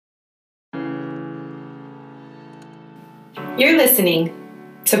You're listening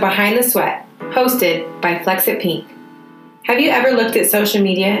to Behind the Sweat, hosted by Flex It Pink. Have you ever looked at social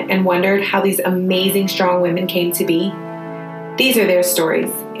media and wondered how these amazing, strong women came to be? These are their stories,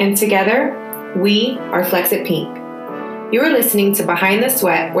 and together, we are Flex It Pink. You are listening to Behind the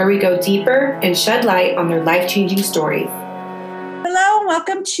Sweat, where we go deeper and shed light on their life-changing stories. Hello, and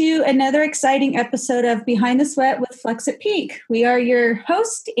welcome to another exciting episode of Behind the Sweat with Flex It Pink. We are your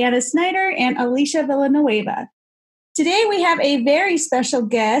hosts, Anna Snyder and Alicia Villanueva. Today we have a very special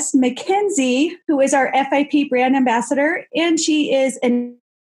guest, Mackenzie, who is our FIP brand ambassador, and she is an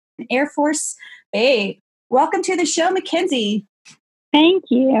Air Force babe. Welcome to the show, Mackenzie. Thank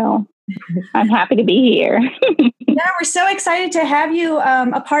you. I'm happy to be here. Yeah, we're so excited to have you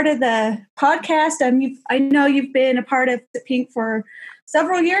a part of the podcast. I know you've been a part of Pink for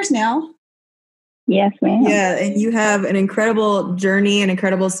several years now. Yes, ma'am. Yeah, and you have an incredible journey, an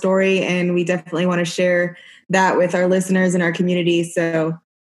incredible story, and we definitely want to share that with our listeners and our community. So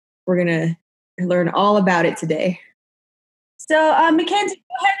we're going to learn all about it today. So, Mackenzie,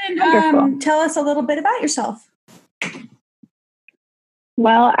 go ahead and tell us a little bit about yourself.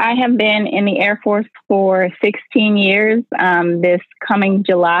 Well, I have been in the Air Force for 16 years. This coming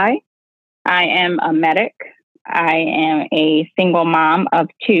July, I am a medic. I am a single mom of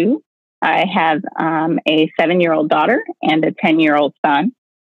two. I have a 7-year-old daughter and a 10-year-old son.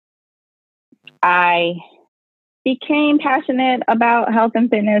 I became passionate about health and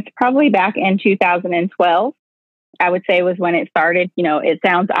fitness probably back in 2012. I would say was when it started. You know, it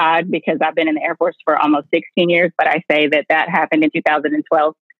sounds odd because I've been in the Air Force for almost 16 years, but I say that happened in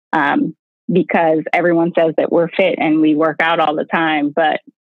 2012 because everyone says that we're fit and we work out all the time, but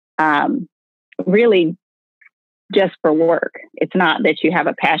really just for work. It's not that you have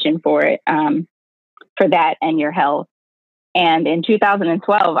a passion for it, for that and your health. And in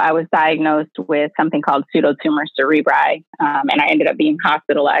 2012, I was diagnosed with something called pseudotumor cerebri, and I ended up being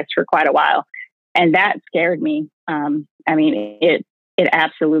hospitalized for quite a while. And that scared me. It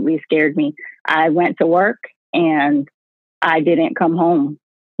absolutely scared me. I went to work and I didn't come home.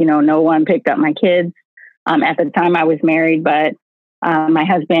 You know, no one picked up my kids. At the time I was married, but my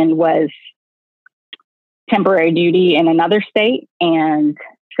husband was temporary duty in another state. And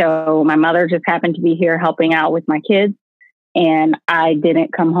so my mother just happened to be here helping out with my kids. And I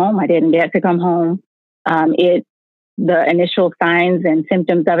didn't come home. I didn't get to come home. The initial signs and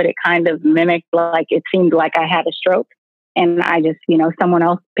symptoms of it kind of mimicked, like it seemed like I had a stroke. And I just, someone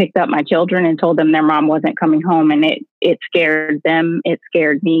else picked up my children and told them their mom wasn't coming home. And it scared them. It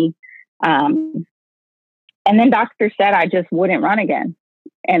scared me. And then doctors said I just wouldn't run again.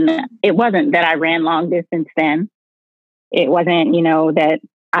 And it wasn't that I ran long distance then. It wasn't, that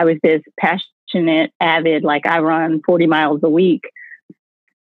I was this passionate, avid, like I run 40 miles a week.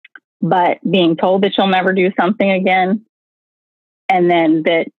 But being told that you'll never do something again, and then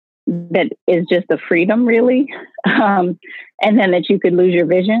that is just a freedom, really, and then that you could lose your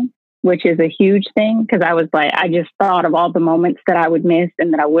vision, which is a huge thing, because I was like, I just thought of all the moments that I would miss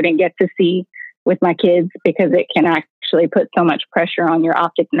and that I wouldn't get to see with my kids, because it can actually put so much pressure on your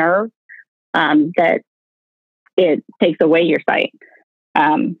optic nerve that it takes away your sight.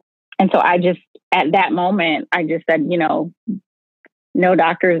 And so at that moment, I just said, no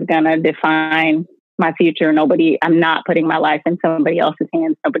doctor is going to define my future. I'm not putting my life in somebody else's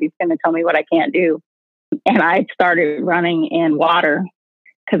hands. Nobody's going to tell me what I can't do. And I started running in water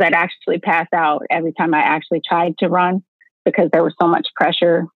because I'd actually pass out every time I actually tried to run because there was so much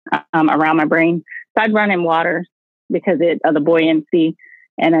pressure around my brain. So I'd run in water because of the buoyancy.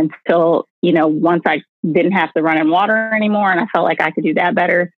 And until, once I didn't have to run in water anymore and I felt like I could do that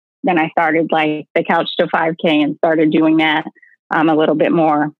better, then I started like the Couch to 5K and started doing that a little bit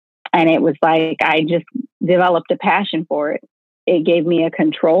more. And it was like, I just developed a passion for it. It gave me a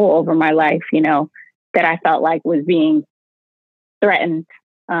control over my life, that I felt like was being threatened,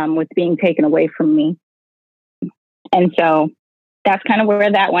 was being taken away from me. And so that's kind of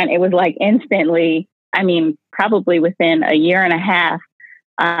where that went. It was like instantly, probably within a year and a half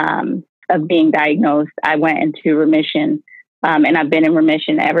of being diagnosed, I went into remission. And I've been in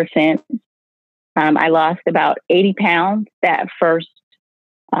remission ever since. I lost about 80 pounds that first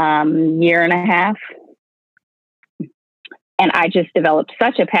year and a half. And I just developed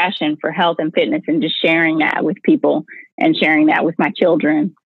such a passion for health and fitness and just sharing that with people and sharing that with my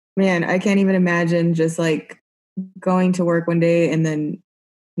children. Man, I can't even imagine just like going to work one day and then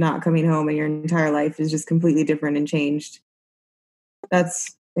not coming home and your entire life is just completely different and changed.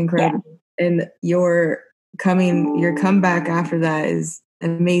 That's incredible. Yeah. And your comeback after that is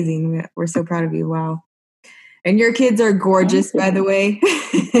amazing. We're so proud of you. Wow. And your kids are gorgeous, by the way.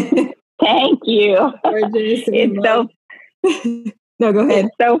 Thank you. Gorgeous. No, go ahead.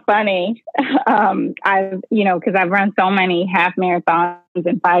 It's so funny. Because I've run so many half marathons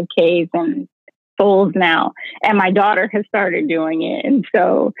and 5Ks and fulls now, and my daughter has started doing it. And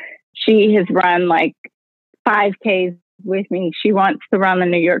so she has run like 5Ks with me. She wants to run the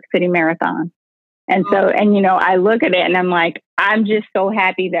New York City Marathon. And so, I look at it and I'm like, I'm just so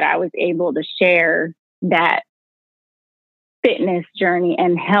happy that I was able to share that fitness journey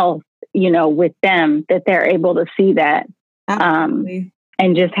and health, with them, that they're able to see that.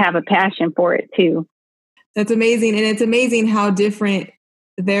 And just have a passion for it too. That's amazing. And it's amazing how different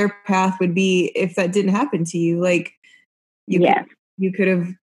their path would be if that didn't happen to you. Like you could have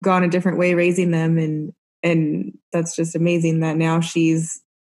gone a different way raising them. And that's just amazing that now she's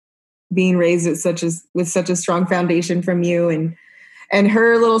being raised with such a strong foundation from you. And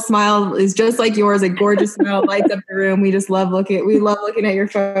her little smile is just like yours, a gorgeous smile, lights up the room. We love looking at your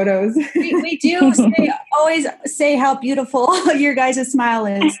photos. We do always say how beautiful your guys' smile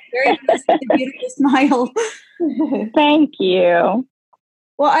is. Very a beautiful smile. Thank you.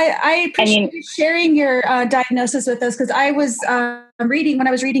 Well, I appreciate you sharing your diagnosis with us, because I was when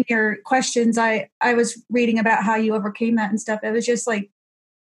I was reading your questions, I was reading about how you overcame that and stuff. It was just like,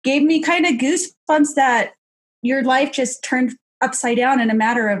 gave me kind of goosebumps that your life just turned upside down in a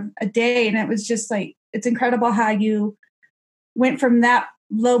matter of a day. And it was just like, it's incredible how you went from that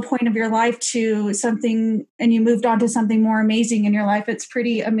low point of your life to something, and you moved on to something more amazing in your life. It's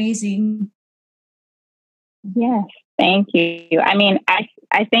pretty amazing. Yes. Thank you. I mean,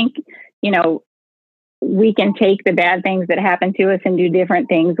 I think, we can take the bad things that happen to us and do different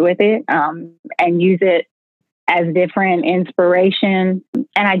things with it, and use it as different inspiration.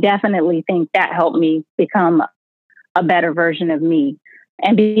 And I definitely think that helped me become a better version of me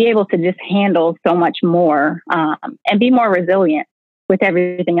and be able to just handle so much more, and be more resilient with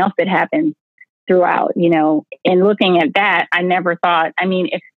everything else that happens throughout, and looking at that, I never thought,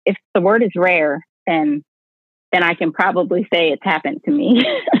 if the word is rare, then I can probably say it's happened to me.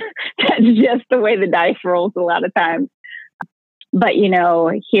 That's just the way the dice rolls a lot of times. But,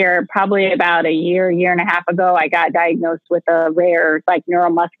 here probably about a year and a half ago, I got diagnosed with a rare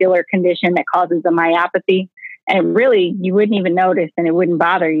neuromuscular condition that causes a myopathy. And really, you wouldn't even notice, and it wouldn't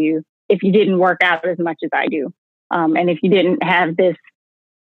bother you if you didn't work out as much as I do. And if you didn't have this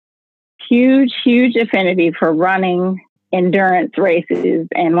huge, huge affinity for running endurance races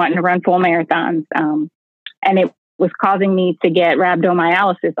and wanting to run full marathons. And it was causing me to get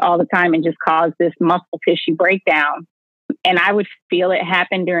rhabdomyolysis all the time and just cause this muscle tissue breakdown. And I would feel it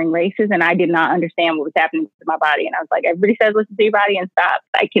happen during races, and I did not understand what was happening to my body. And I was like, everybody says, listen to your body and stop.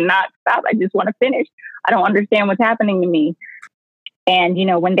 I cannot stop. I just want to finish. I don't understand what's happening to me. And,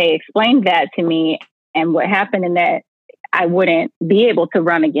 when they explained that to me and what happened, and that I wouldn't be able to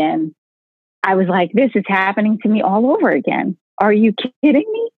run again, I was like, this is happening to me all over again. Are you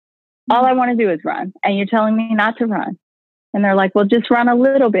kidding me? All I want to do is run. And you're telling me not to run. And they're like, well, just run a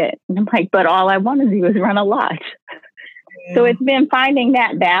little bit. And I'm like, but all I want to do is run a lot. Yeah. So it's been finding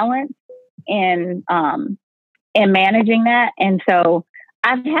that balance and managing that. And so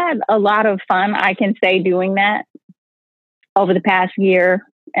I've had a lot of fun, I can say, doing that over the past year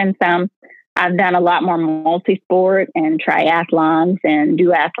and some. I've done a lot more multi-sport and triathlons and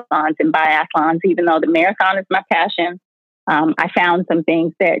duathlons and biathlons, even though the marathon is my passion. I found some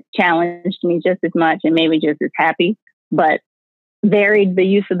things that challenged me just as much and made me just as happy, but varied the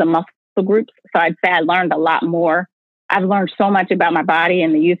use of the muscle groups. So I'd say I learned a lot more. I've learned so much about my body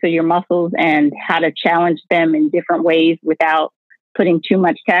and the use of your muscles and how to challenge them in different ways without putting too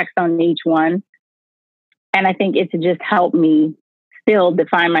much tax on each one. And I think it's just helped me still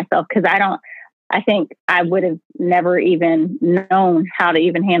define myself, because I think I would have never even known how to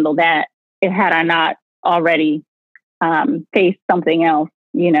even handle that had I not already faced something else.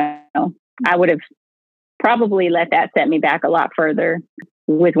 I would have probably let that set me back a lot further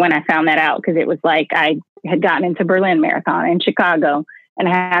with when I found that out, because it was like I had gotten into Berlin Marathon and Chicago, and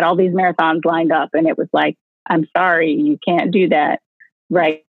I had all these marathons lined up, and it was like, I'm sorry, you can't do that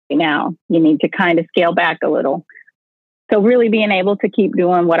right now. You need to kind of scale back a little. So really being able to keep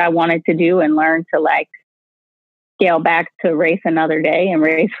doing what I wanted to do and learn to scale back to race another day and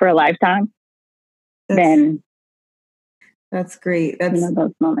race for a lifetime. That's great. That's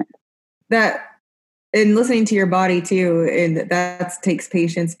those moments. And listening to your body too, and that takes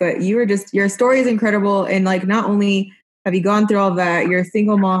patience, but your story is incredible. And not only have you gone through all that, you're a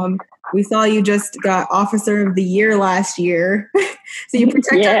single mom. We saw you just got Officer of the Year last year. So you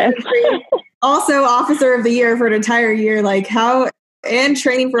protect our country. Also Officer of the Year for an entire year. And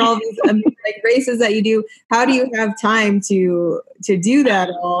training for all these races that you do. How do you have time to do that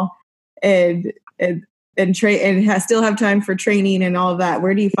all and and still have time for training and all of that?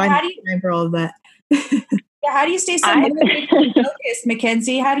 Where do you find time for all of that? Yeah, how do you stay so motivated and focused,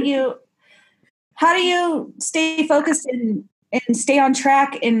 Mackenzie? How do you stay focused and stay on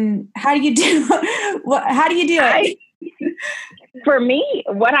track? And how do you do it? For me,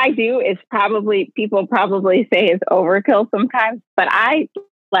 what I do is people probably say is overkill sometimes, but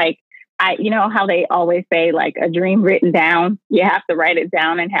you know how they always say, like, a dream written down, you have to write it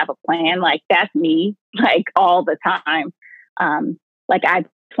down and have a plan. Like, that's me, like, all the time. Like, I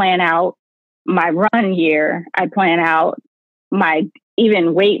plan out my run year. I plan out my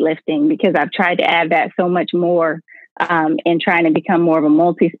even weightlifting, because I've tried to add that so much more in trying to become more of a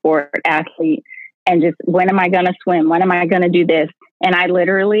multi-sport athlete. And just, when am I going to swim? When am I going to do this? And I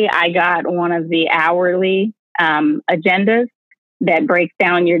got one of the hourly agendas that breaks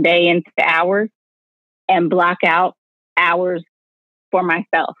down your day into hours, and block out hours for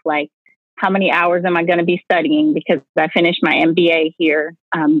myself. Like, how many hours am I going to be studying? Because I finished my MBA here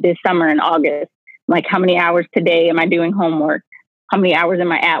this summer in August. Like, how many hours today am I doing homework? How many hours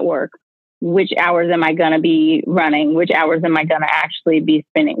am I at work? Which hours am I going to be running? Which hours am I going to actually be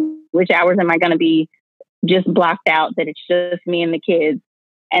spinning? Which hours am I going to be just blocked out that it's just me and the kids?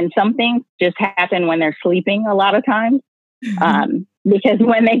 And some things just happen when they're sleeping a lot of times. Because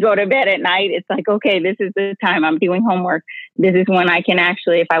when they go to bed at night, it's like, okay, this is the time I'm doing homework. This is when I can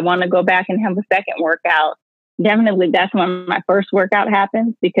actually, if I want to go back and have a second workout, definitely that's when my first workout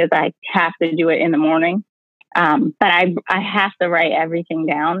happens, because I have to do it in the morning. But I have to write everything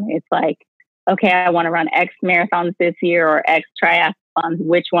down. It's like, okay, I want to run X marathons this year or X triathlons.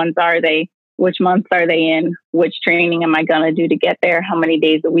 Which ones are they? Which months are they in? Which training am I going to do to get there? How many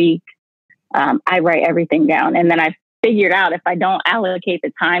days a week? I write everything down. And then I figured out, if I don't allocate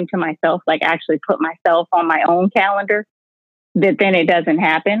the time to myself, like actually put myself on my own calendar, that then it doesn't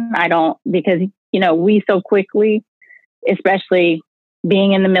happen. Because, we so quickly, especially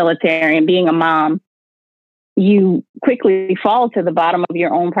being in the military and being a mom, you quickly fall to the bottom of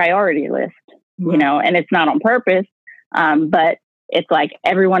your own priority list, and it's not on purpose. But it's like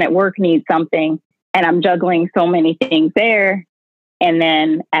everyone at work needs something, and I'm juggling so many things there. And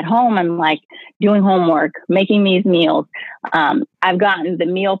then at home, I'm like doing homework, making these meals. I've gotten the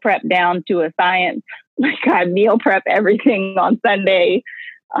meal prep down to a science. Like, I meal prep everything on Sunday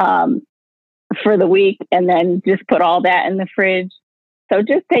for the week, and then just put all that in the fridge. So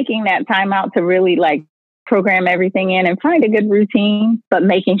just taking that time out to really like program everything in and find a good routine, but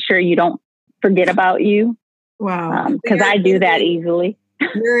making sure you don't forget about you. Wow. Because I do that easily.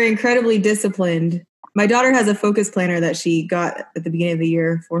 You're incredibly disciplined. My daughter has a focus planner that she got at the beginning of the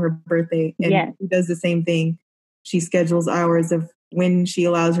year for her birthday. And She does the same thing. She schedules hours of when she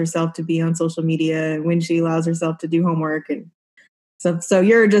allows herself to be on social media, when she allows herself to do homework. And so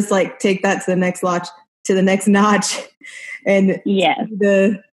you're just like, take that to the next notch and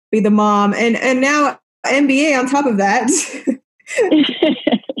be the mom. And now MBA on top of that.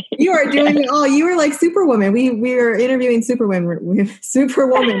 You are doing it all. You are like Superwoman. We are interviewing Superwoman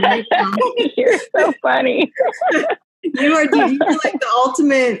right now. You're so funny. You're like the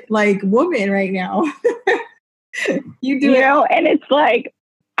ultimate like woman right now. You do it. And it's like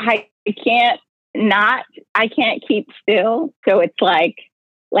I can't keep still. So it's like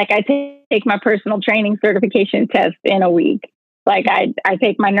I take my personal training certification test in a week. Like I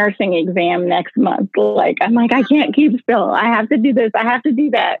take my nursing exam next month. Like, I'm like, I can't keep still. I have to do this. I have to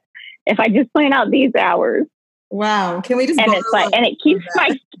do that. If I just plan out these hours. Wow. Can we just it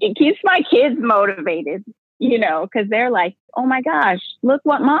keeps my kids motivated, because they're like, oh my gosh, look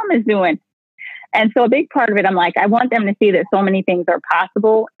what mom is doing. And so a big part of it, I'm like, I want them to see that so many things are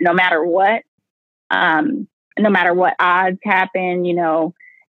possible, no matter what odds happen,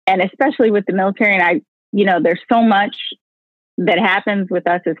 and especially with the military. And there's so much that happens with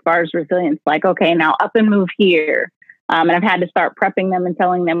us as far as resilience. Like, okay, now up and move here. And I've had to start prepping them and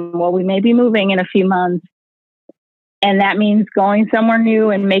telling them, well, we may be moving in a few months. And that means going somewhere new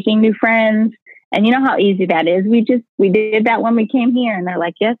and making new friends. And you know how easy that is. We did that when we came here. And they're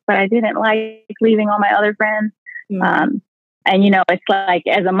like, yes, but I didn't like leaving all my other friends. Mm-hmm. And, it's like,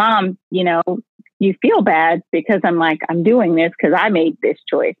 as a mom, you feel bad because I'm like, I'm doing this because I made this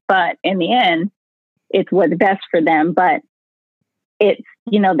choice. But in the end, it's what's best for them. But it's,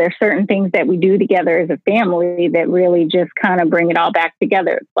 there's certain things that we do together as a family that really just kind of bring it all back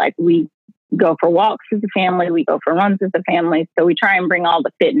together. It's like we go for walks as a family, we go for runs as a family. So we try and bring all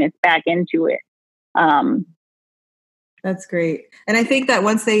the fitness back into it. That's great. And I think that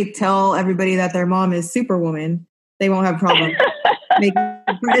once they tell everybody that their mom is Superwoman, they won't have problems making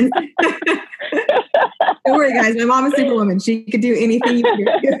friends. Don't worry, guys. My mom is Superwoman. She could do anything you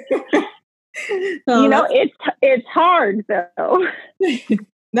do. Oh, You know, it's hard though.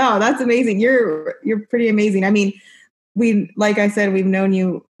 no, that's amazing. You're pretty amazing. I mean, like I said, we've known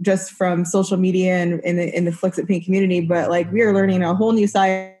you just from social media and in the Flicks It Pink community, but like we are learning a whole new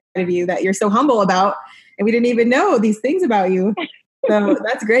side of you that you're so humble about, and we didn't even know these things about you. So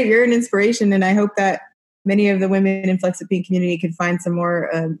that's great. You're an inspiration, and I hope that many of the women in Flicks It Pink community can find some more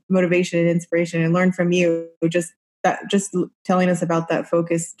motivation and inspiration and learn from you. Just telling us about that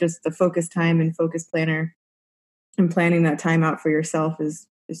focus, just the focus time and focus planner, and planning that time out for yourself is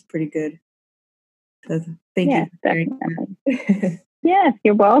pretty good. So thank you. Definitely. Yes,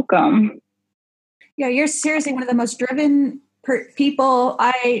 you're welcome. Yeah, you're seriously one of the most driven people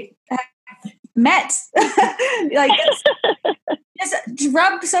I have met. Like, just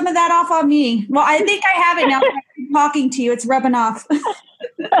rub some of that off on me. Well, I think I have it now. I'm talking to you, it's rubbing off.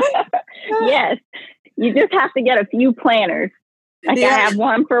 Yes, you just have to get a few planners. Like I have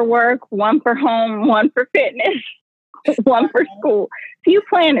one for work, one for home, one for fitness, one for school. Few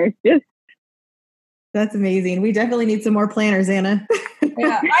planners, just. That's amazing. We definitely need some more planners, Anna.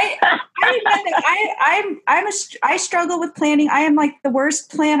 Yeah, I struggle with planning. I am like the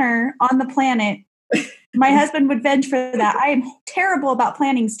worst planner on the planet. My husband would vent for that. I am terrible about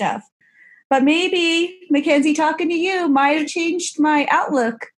planning stuff. But maybe, Mackenzie, talking to you might have changed my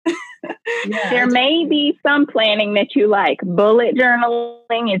outlook. There may be some planning that you like. Bullet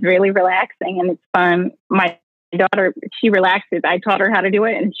journaling is really relaxing and it's fun. My daughter, she relaxes. I taught her how to do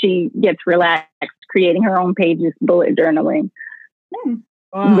it and she gets relaxed creating her own pages, bullet journaling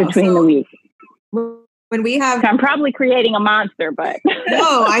between the weeks. When we have, so I'm probably creating a monster, but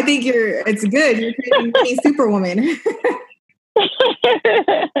no, I think it's good. You're creating a superwoman.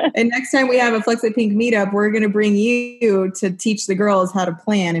 And next time we have a Flicks It Pink meetup, we're going to bring you to teach the girls how to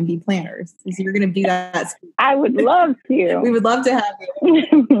plan and be planners. So you're going to do that. I would love to. We would love to have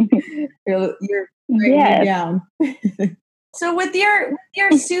you. You're writing down. So with your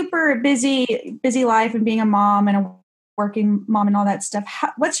super busy life and being a mom and a working mom and all that stuff,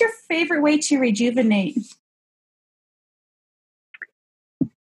 what's your favorite way to rejuvenate?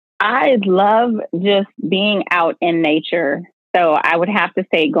 I love just being out in nature. So I would have to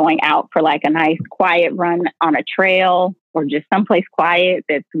say going out for like a nice quiet run on a trail or just someplace quiet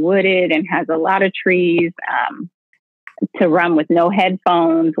that's wooded and has a lot of trees, to run with no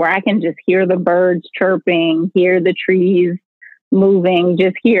headphones where I can just hear the birds chirping, hear the trees moving,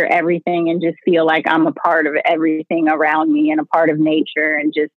 just hear everything and just feel like I'm a part of everything around me and a part of nature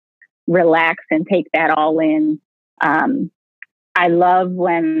and just relax and take that all in. I love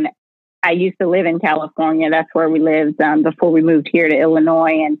when I used to live in California. That's where we lived before we moved here to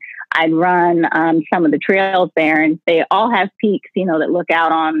Illinois. And I'd run some of the trails there and they all have peaks, that look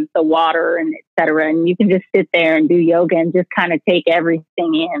out on the water and et cetera. And you can just sit there and do yoga and just kind of take everything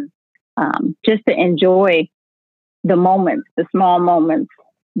in, just to enjoy the moments, the small moments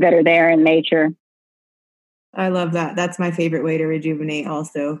that are there in nature. I love that. That's my favorite way to rejuvenate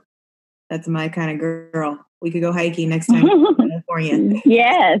also. That's my kind of girl. We could go hiking next time in California.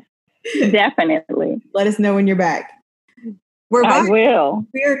 Yes, definitely. Let us know when you're back. I will.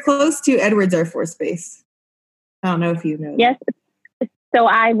 We are close to Edwards Air Force Base. I don't know if you know. Yes. So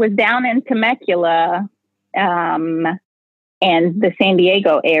I was down in Temecula and the San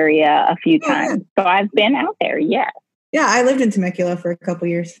Diego area a few times. So I've been out there, yes. Yeah, I lived in Temecula for a couple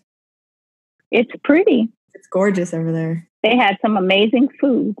years. It's pretty. It's gorgeous over there. They had some amazing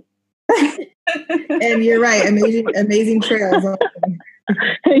food. And you're right, amazing trails.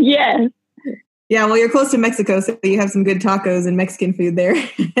 Yes. Yeah, well, you're close to Mexico, so you have some good tacos and Mexican food there.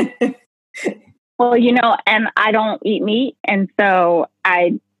 Well, and I don't eat meat, and so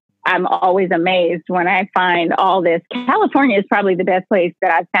I'm always amazed when I find all this. California is probably the best place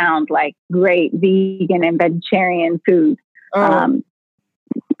that I've found like great vegan and vegetarian food.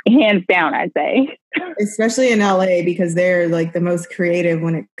 Hands down, I'd say. Especially in LA, because they're like the most creative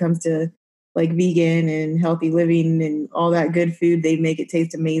when it comes to like vegan and healthy living and all that good food. They make it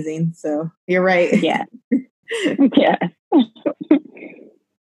taste amazing. So you're right. Yeah. Yeah.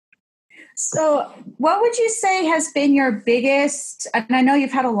 So what would you say has been your biggest, and I know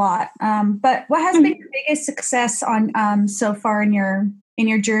you've had a lot, but what has been your biggest success on so far in your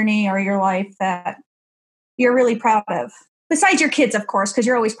journey or your life that you're really proud of? Besides your kids, of course, because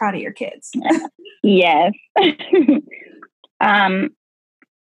you're always proud of your kids. Yes. I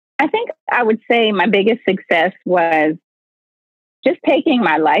think I would say my biggest success was just taking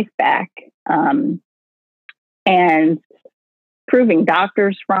my life back and proving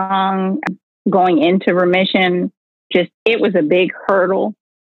doctors wrong, going into remission. It was a big hurdle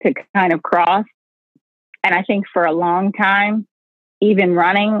to kind of cross. And I think for a long time, even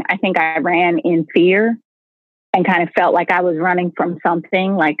running, I think I ran in fear and kind of felt like I was running from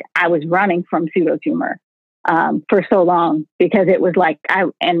something, like I was running from pseudotumor for so long, because it was like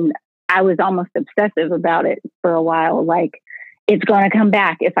I was almost obsessive about it for a while. Like, it's going to come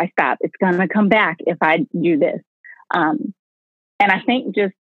back if I stop. It's going to come back if I do this. And I think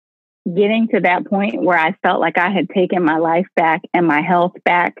just getting to that point where I felt like I had taken my life back and my health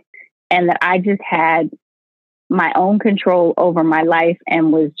back, and that I just had my own control over my life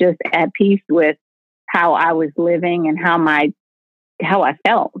and was just at peace with how I was living and how I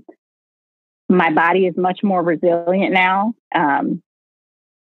felt. My body is much more resilient now,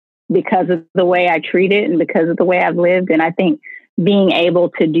 because of the way I treat it and because of the way I've lived. And I think being able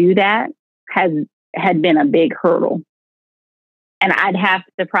to do that had been a big hurdle. And I'd have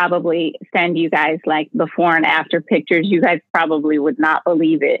to probably send you guys like before and after pictures. You guys probably would not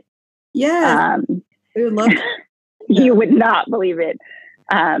believe it. Yeah. We would love to. You would not believe it.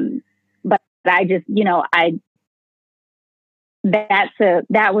 But I just,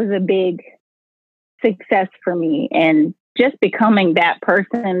 that was a big success for me. And just becoming that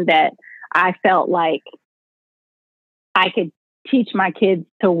person that I felt like I could teach my kids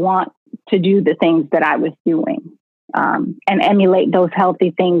to want to do the things that I was doing, and emulate those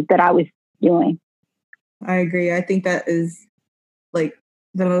healthy things that I was doing. I agree. I think that is like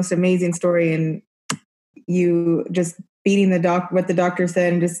the most amazing story, and you just beating what the doctor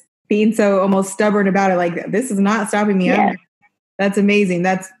said and just being so almost stubborn about it. Like, this is not stopping me. Yes. That's amazing.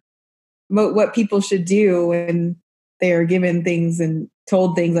 That's what people should do when they are given things and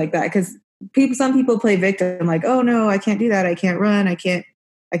told things like that. Because some people play victim, like, oh no, I can't do that. I can't run. I can't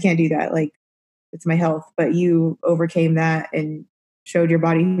do that. Like, it's my health. But you overcame that and showed your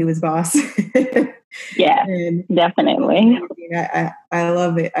body who was boss. Yeah, definitely. I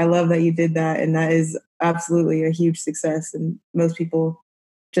love it. I love that you did that. And that is absolutely a huge success. And most people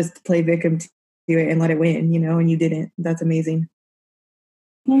just play victim to it and let it win, and you didn't. That's amazing.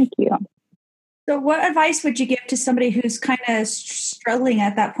 Thank you. So what advice would you give to somebody who's kind of struggling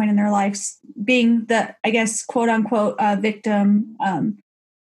at that point in their lives, being the, I guess, quote unquote, victim?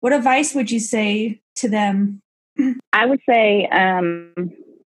 What advice would you say to them? I would say,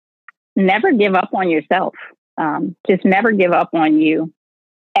 never give up on yourself. Just never give up on you.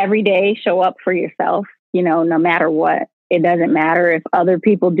 Every day, show up for yourself, no matter what. It doesn't matter if other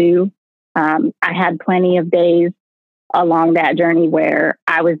people do. I had plenty of days along that journey where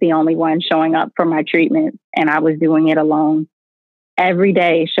I was the only one showing up for my treatment and I was doing it alone. Every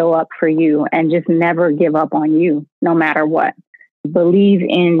day, show up for you and just never give up on you, no matter what. Believe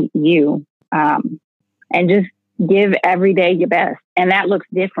in you, and just give every day your best. And that looks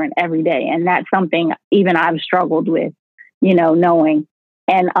different every day. And that's something even I've struggled with, knowing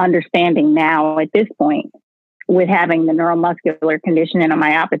and understanding now at this point with having the neuromuscular condition and a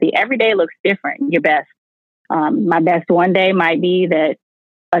myopathy. Every day looks different, your best. My best one day might be that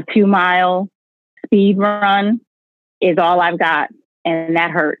a 2-mile speed run is all I've got, and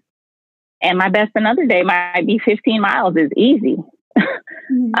that hurts. And my best another day might be 15 miles is easy.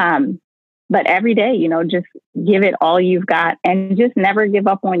 Mm-hmm. But every day, just give it all you've got and just never give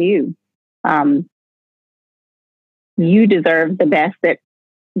up on you. You deserve the best that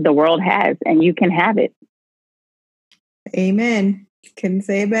the world has, and you can have it. Amen. Couldn't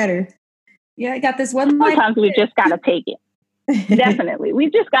say it better. Yeah, I got this one. Sometimes we just got to take it. Definitely. We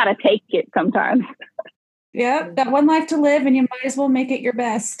just got to take it sometimes. Yeah, got one life to live, and you might as well make it your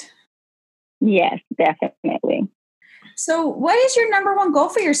best. Yes, definitely. So what is your number one goal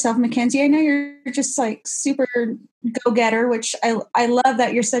for yourself, Mackenzie? I know you're just like super go-getter, which I love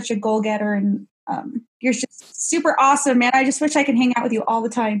that you're such a goal-getter, and you're just super awesome, man. I just wish I could hang out with you all the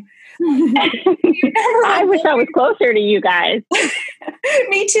time. I wish I was closer to you guys.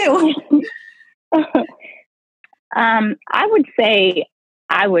 Me too. I would say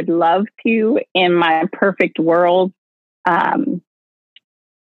I would love to, in my perfect world,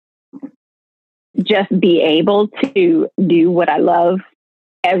 just be able to do what I love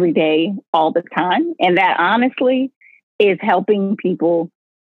every day, all the time. And that honestly is helping people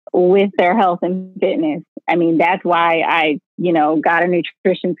with their health and fitness. I mean, that's why I, got a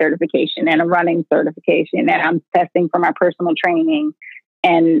nutrition certification and a running certification, and I'm testing for my personal training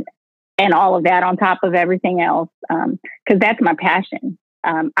and all of that on top of everything else. 'Cause that's my passion.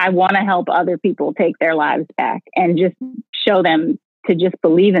 I want to help other people take their lives back and just show them to just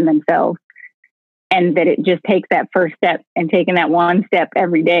believe in themselves. And that it just takes that first step, and taking that one step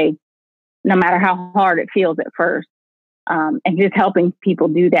every day, no matter how hard it feels at first. And just helping people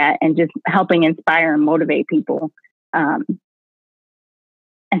do that, and just helping inspire and motivate people. And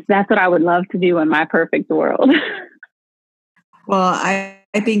that's what I would love to do in my perfect world. Well, I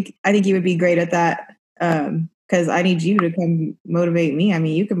think you would be great at that. Because I need you to come motivate me. I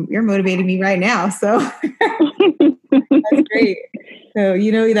mean, you're motivating me right now. So that's great. So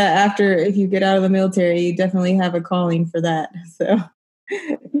you know that after, if you get out of the military, you definitely have a calling for that. So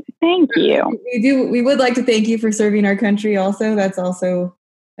Thank you. We would like to thank you for serving our country also. That's also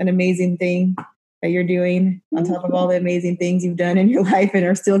an amazing thing that you're doing on top of all the amazing things you've done in your life and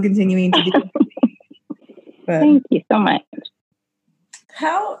are still continuing to do. But, thank you so much.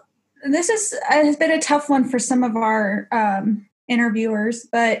 This has been a tough one for some of our interviewers,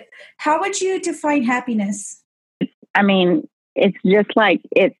 but how would you define happiness? I mean, it's just like,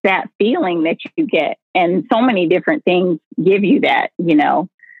 it's that feeling that you get. And so many different things give you that, you know,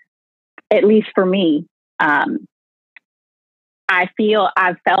 at least for me. I've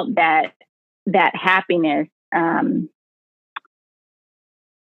felt that happiness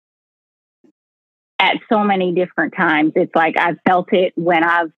at so many different times. It's like I've felt it when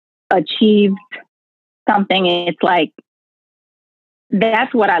I've achieved something. It's like,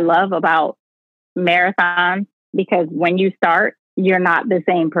 that's what I love about marathons, because when you start, you're not the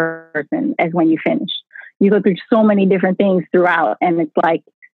same person as when you finish. You go through so many different things throughout, and it's like,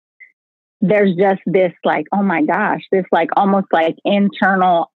 there's just this like, oh my gosh, this like almost like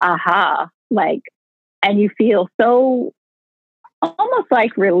internal aha, like, and you feel so almost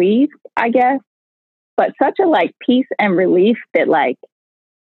like relief, I guess, but such a like peace and relief that like,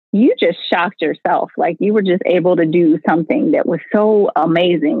 you just shocked yourself. Like, you were just able to do something that was so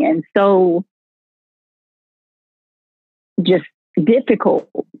amazing and so just difficult,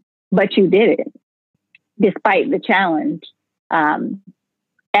 but you did it despite the challenge.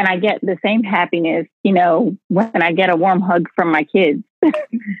 And I get the same happiness, you know, when I get a warm hug from my kids.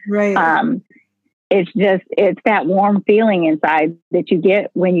 Right. It's that warm feeling inside that you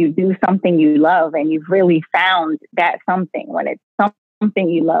get when you do something you love and you've really found that something, when it's something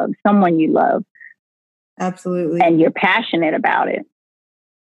you love, someone you love. Absolutely. And you're passionate about it.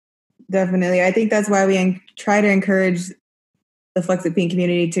 Definitely. I think that's why we try to encourage the Flex It Pink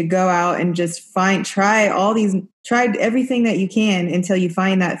community to go out and just try everything that you can until you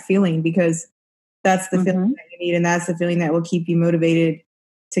find that feeling, because that's the feeling that you need. And that's the feeling that will keep you motivated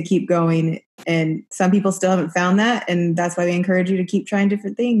to keep going. And some people still haven't found that. And that's why we encourage you to keep trying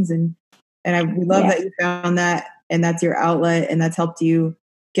different things. We love that you found that, and that's your outlet, and that's helped you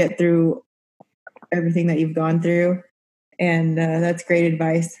get through everything that you've gone through. And that's great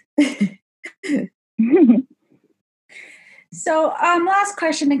advice. So last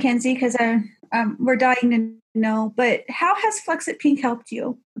question, Mackenzie, because we're dying to know, but how has Flex It Pink helped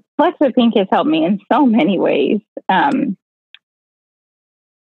you? Flex It Pink has helped me in so many ways.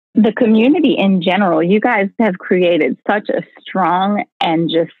 The community in general, you guys have created such a strong and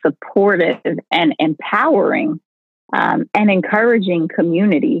just supportive and empowering and encouraging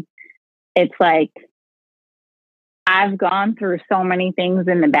community. It's like, I've gone through so many things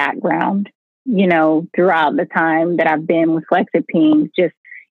in the background, you know, throughout the time that I've been with Flex It Pink, just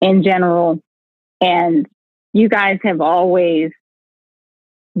in general. And you guys have always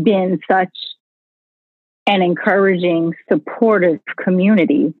been such an encouraging, supportive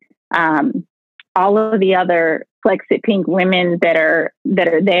community. All of the other Flex It Pink women that are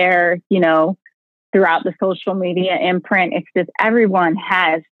there, you know, throughout the social media imprint, it's just everyone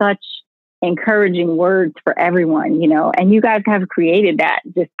has such encouraging words for everyone, you know, and you guys have created that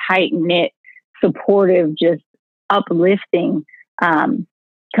just tight-knit, supportive, just uplifting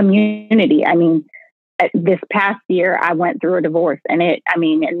community. I mean, this past year, I went through a divorce, and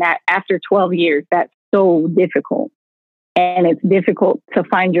that after 12 years, that's so difficult. And it's difficult to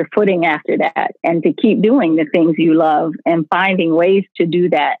find your footing after that, and to keep doing the things you love and finding ways to do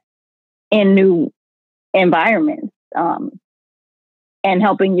that in new environments, and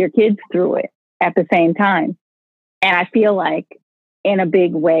helping your kids through it at the same time. And I feel like, in a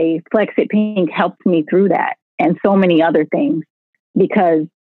big way, Flex It Pink helped me through that and so many other things, because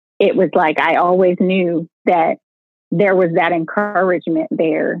it was like, I always knew that there was that encouragement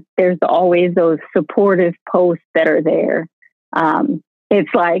there. There's always those supportive posts that are there.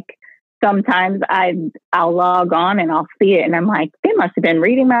 It's like, sometimes I'll log on and I'll see it, and I'm like, they must have been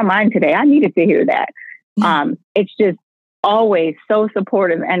reading my mind today. I needed to hear that. It's just always so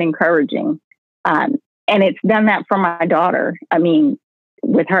supportive and encouraging. And it's done that for my daughter. I mean,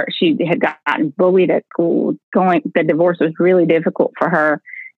 with her, she had gotten bullied at school. The divorce was really difficult for her.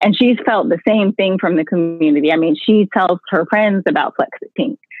 And she's felt the same thing from the community. I mean, she tells her friends about Flex It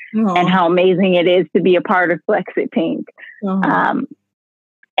Pink and how amazing it is to be a part of Flex It Pink. And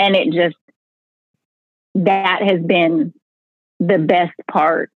it just, that has been the best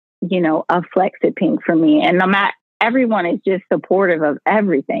part, you know, of Flex It Pink for me. And everyone is just supportive of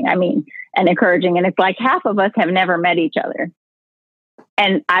everything. I mean, and encouraging. And it's like half of us have never met each other.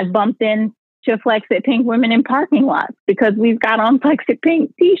 And I've bumped into Flex It Pink women in parking lots because we've got on Flex It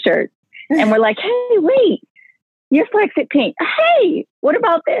Pink t-shirts. And we're like, hey, wait, you're Flex It Pink. Hey, what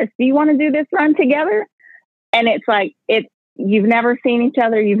about this? Do you want to do this run together? And it's like, you've never seen each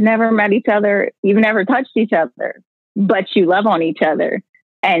other. You've never met each other. You've never touched each other, but you love on each other.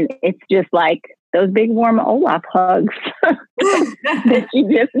 And it's just like those big warm Olaf hugs that you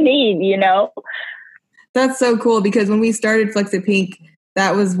just need, you know? That's so cool, because when we started Flex It Pink,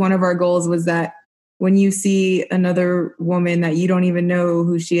 that was one of our goals, was that when you see another woman that you don't even know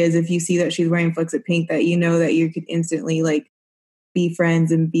who she is, if you see that she's wearing Flex It Pink, that you know that you could instantly like be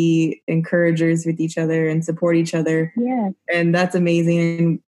friends and be encouragers with each other and support each other. Yeah. And that's amazing.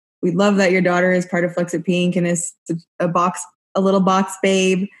 And we love that your daughter is part of Flex It Pink and is a little box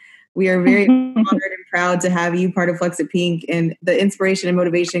babe. We are very honored and proud to have you part of Flex It Pink, and the inspiration and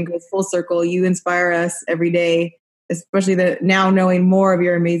motivation goes full circle. You inspire us every day, especially now knowing more of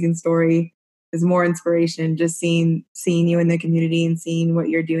your amazing story is more inspiration, just seeing you in the community and seeing what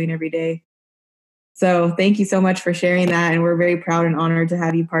you're doing every day. So thank you so much for sharing that. And we're very proud and honored to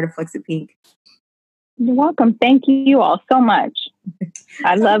have you part of Flex It Pink. You're welcome. Thank you all so much.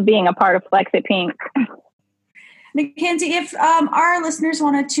 I love being a part of Flex It Pink. Mackenzie, if our listeners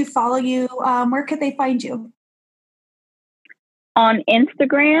wanted to follow you, where could they find you? On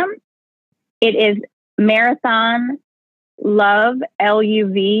Instagram, it is Marathon Love,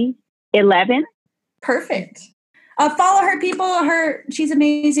 LUV 11. Perfect. Follow her, people. She's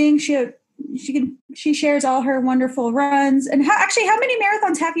amazing. She shares all her wonderful runs. And how many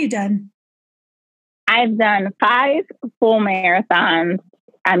marathons have you done? I've done 5 full marathons.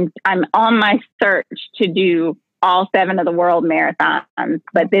 I'm on my search to do all 7 of the world marathons,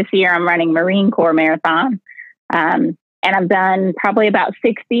 but this year I'm running Marine Corps Marathon. And I've done probably about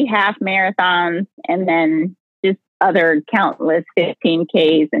 60 half marathons, and then just other countless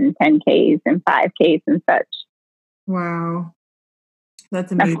 15Ks and 10Ks and 5Ks and such. Wow.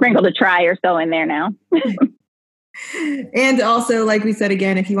 That's amazing. I've sprinkled a try or so in there now. And also, like we said,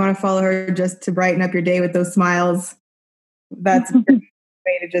 again, if you want to follow her just to brighten up your day with those smiles, that's a great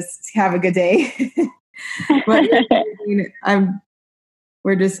way to just have a good day. But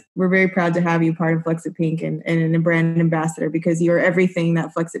we're very proud to have you part of Flex It Pink and a brand ambassador, because you're everything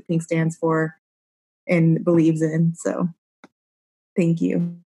that Flex It Pink stands for and believes in. So thank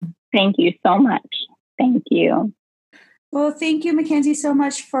you. Thank you so much. Thank you. Well, thank you, Mackenzie, so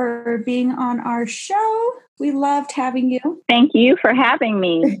much for being on our show. We loved having you. Thank you for having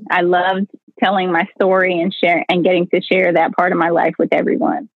me. I loved telling my story and getting to share that part of my life with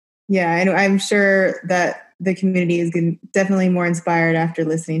everyone. Yeah, and I'm sure that the community is definitely more inspired after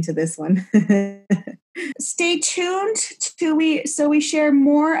listening to this one. Stay tuned so we share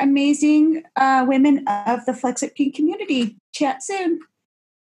more amazing women of the Flex It Pink community. Chat soon.